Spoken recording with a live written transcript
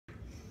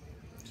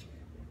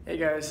Hey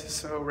guys,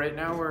 so right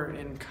now we're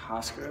in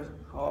Casca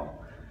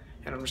Hall,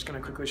 and I'm just going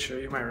to quickly show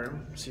you my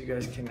room so you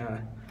guys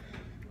can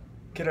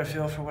get a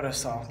feel for what a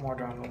sophomore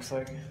dorm looks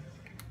like.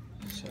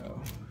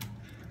 So,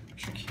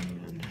 put your key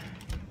in.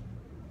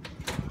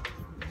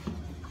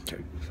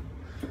 Okay.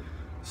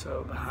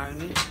 So behind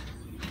me,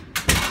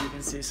 you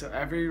can see, so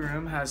every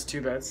room has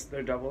two beds,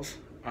 they're doubles.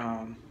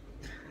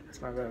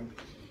 That's my bed.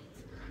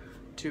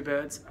 Two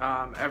beds.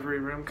 Every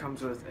room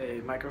comes with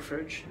a micro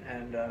fridge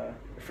and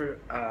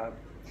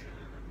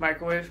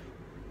microwave.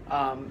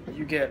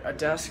 You get a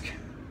desk,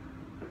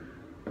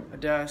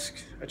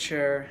 a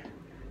chair,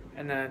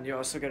 and then you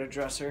also get a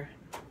dresser.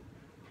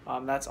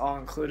 That's all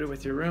included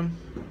with your room.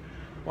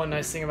 One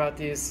nice thing about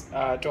these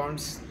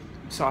dorms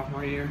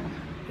sophomore year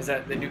is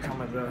that they do come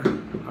with a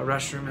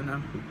restroom in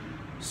them.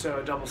 So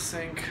a double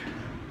sink,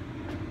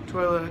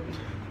 toilet,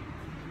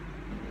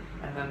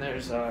 and then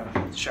there's a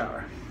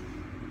shower.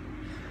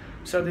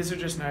 So these are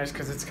just nice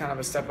because it's kind of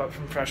a step up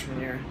from freshman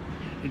year.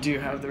 You do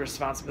have the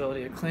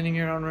responsibility of cleaning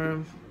your own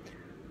room,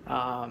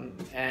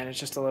 and it's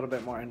just a little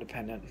bit more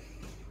independent.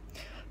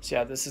 So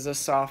yeah, this is a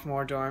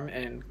sophomore dorm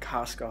in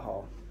Casca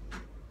Hall.